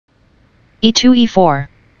e2 e4,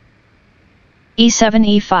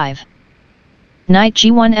 e7 e5, knight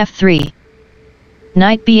g1 f3,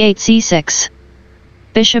 knight b8 c6,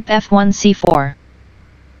 bishop f1 c4,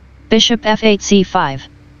 bishop f8 c5,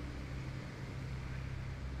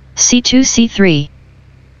 c2 c3,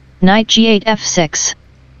 knight g8 f6,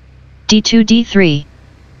 d2 d3,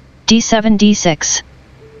 d7 d6,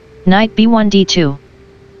 knight b1 d2,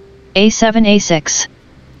 a7 a6,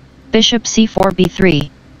 bishop c4 b3,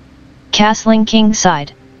 castling king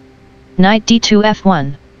side, knight d2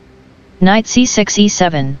 f1, knight c6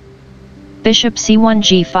 e7, bishop c1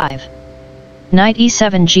 g5, knight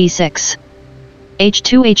e7 g6, h2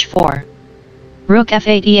 h4, rook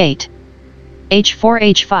f8 e8, h4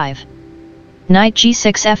 h5, knight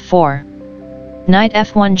g6 f4, knight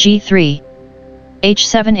f1 g3,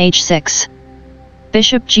 h7 h6,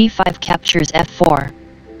 bishop g5 captures f4,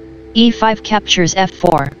 e5 captures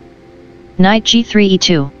f4, knight g3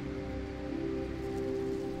 e2,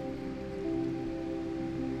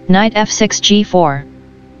 knight f6 g4,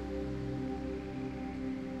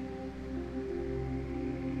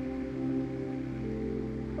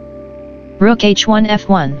 rook h1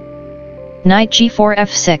 f1, knight g4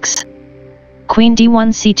 f6, queen d1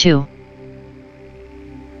 c2,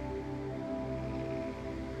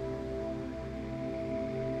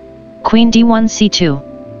 queen d1 c2,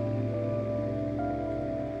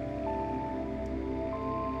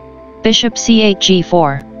 bishop c8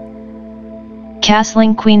 g4,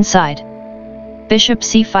 castling queen side, bishop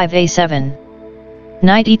c5 a7,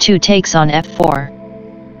 knight e2 takes on f4,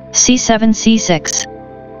 c7 c6,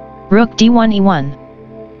 rook d1 e1,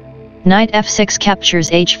 knight f6 captures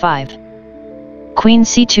h5, queen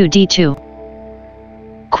c2 d2,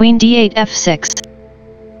 queen d8 f6,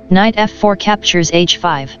 knight f4 captures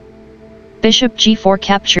h5, bishop g4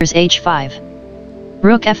 captures h5,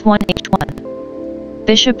 rook f1 h1,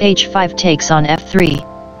 bishop h5 takes on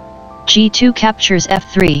f3, g2 captures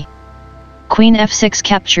f3, queen f6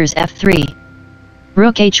 captures f3,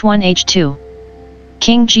 rook h1 h2,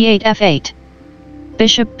 king g8 f8,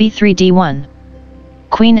 bishop b3 d1,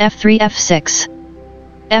 queen f3 f6,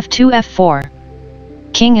 f2 f4,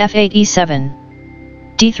 king f8 e7,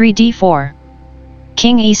 d3 d4,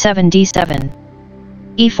 king e7 d7,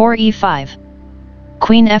 e4 e5,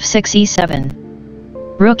 queen f6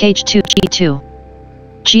 e7, rook h2 g2,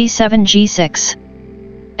 g7 g6,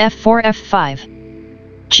 f4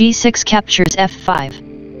 f5, g6 captures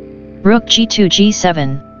f5, rook g2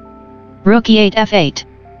 g7, rook e8 f8,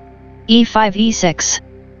 e5 e6,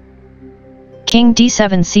 king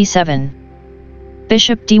d7 c7,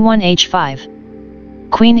 bishop d1 h5,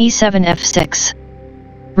 queen e7 f6,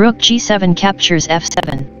 rook g7 captures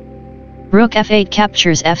f7, rook f8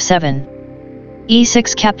 captures f7,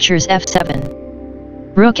 e6 captures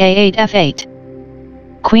f7, rook a8 f8,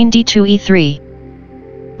 queen d2 e3,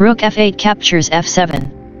 rook f8 captures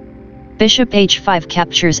f7, bishop h5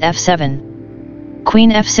 captures f7,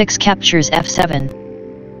 queen f6 captures f7,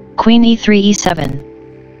 queen e3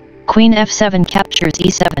 e7, queen f7 captures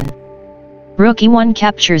e7, rook e1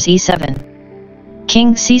 captures e7,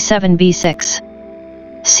 king c7 b6,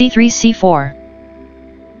 c3 c4,